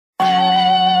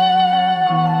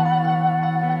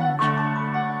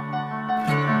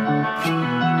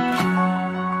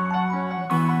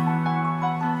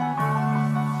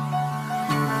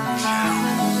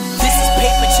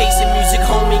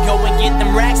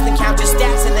them racks, then count your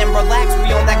stacks and then relax.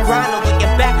 We on that grind, no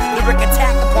looking back. Lyric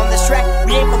attack upon this track.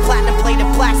 We aim for platinum plated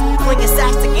plaques. Flinging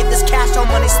sacks to get this cash on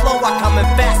money slow while coming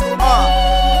fast.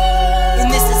 And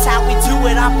this is how we do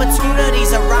it.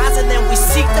 Opportunities arise and then we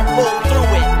seek to pull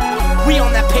through it. We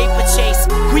on that paper chase.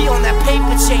 We on that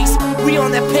paper chase. We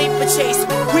on that paper chase.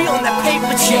 We on that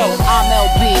paper chase. Yo, I'm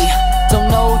LB. Don't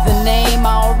know the name,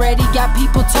 I already got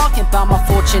people talking about my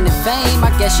fortune and fame. I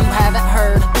guess you haven't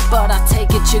heard, but I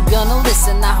take it you're gonna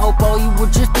listen. I hope all you were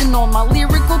drifting on my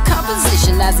lyrical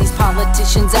composition. As these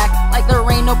politicians act like there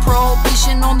ain't no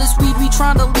prohibition on this weed we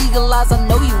trying to legalize. I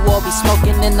know you all be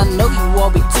smoking and I know you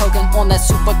all be toking on that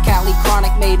super Cali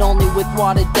chronic, made only with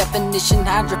water definition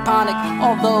hydroponic.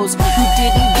 All those who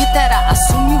didn't get that, I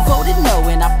assume you voted no,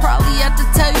 and I probably have to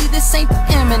tell you this ain't the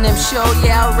Eminem show.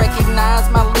 Yeah, I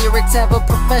recognize my lyrics have a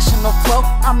professional flow.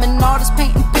 I'm an artist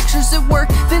painting pictures at work,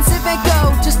 Vincent Van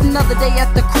Gogh. Just another day at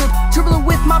the crib, dribbling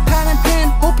with my pad and pen.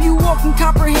 Hope you all can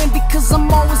comprehend, because I'm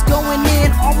always going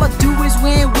in. All I do is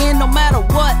win, win, no matter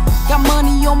what. Got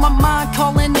money on my mind,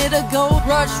 calling it a gold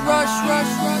rush, rush,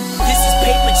 rush, rush. This is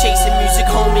paper chasing music,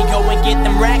 homie. Go and get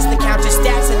them racks, then count your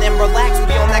stacks and then relax.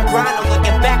 We on that grind, no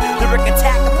looking back. Lyric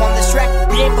attack upon this track.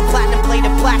 We aim for platinum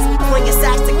plated plaques. Flinging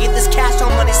sacks to get this cash on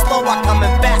money slow while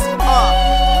coming fast.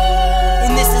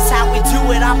 And this is how we do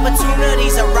it.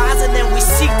 Opportunities arise and then we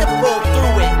seek to pull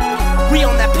through it. We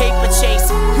on that paper chase.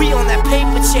 We on that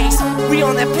paper chase. We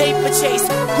on that paper chase.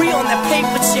 We on that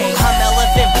paper chase. I'm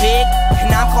elephant big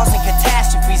and I'm causing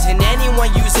catastrophes, and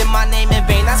anyone using my name in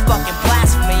vain, that's fucking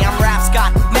blasphemy. I'm rap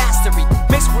Scott mastery,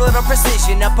 mixed with a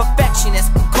precision, a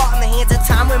perfectionist. Caught in the hands of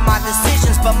time with my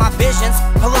decisions, but my visions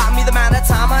allot me the amount of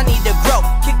time I need to grow.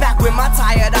 Kick back with my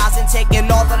tired eyes and taking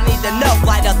all that I need to know.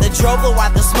 Light up the strobe, blow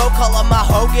out the smoke, color my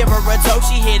hoe, give her a toe.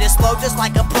 She hit it slow just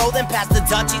like a pro, then pass the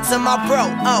Dutchie to my bro.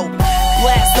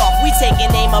 Blast off, we taking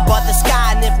aim above the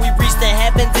sky, and if we reach the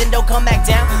heavens and don't come back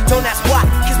down, don't ask why,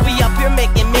 cause we up here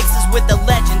making mixes with the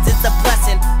legends. It's a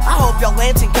blessing. I hope y'all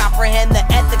lambs can comprehend the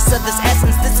ethics of this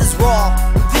essence. This is raw,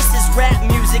 this is rap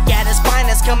music at its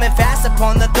finest. Coming fast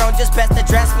upon the throne, just best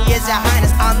address me as your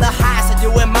highness. I'm the highest, I do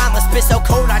it mindless. Spit so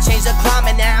cold, I changed the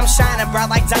climate. Now I'm shining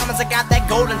bright like diamonds. I got that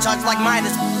golden charge like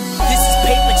Midas. This is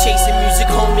paper chasing music,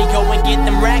 homie. Go and get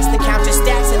them racks, then count your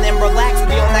stacks and then relax.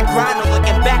 We on that grind, no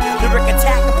looking back. Lyric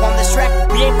attack upon this track.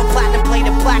 We aim for platinum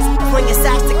plated plaques. Flinging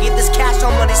sacks to get this cash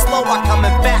on money slow while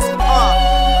coming fast.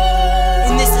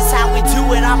 And this is how we do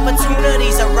it.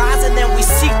 Opportunities arise and then we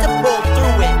seek to pull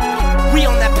through it. We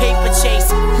on that paper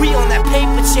chase. We on that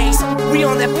paper chase. We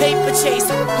on that paper chase.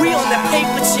 We on that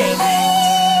paper chase.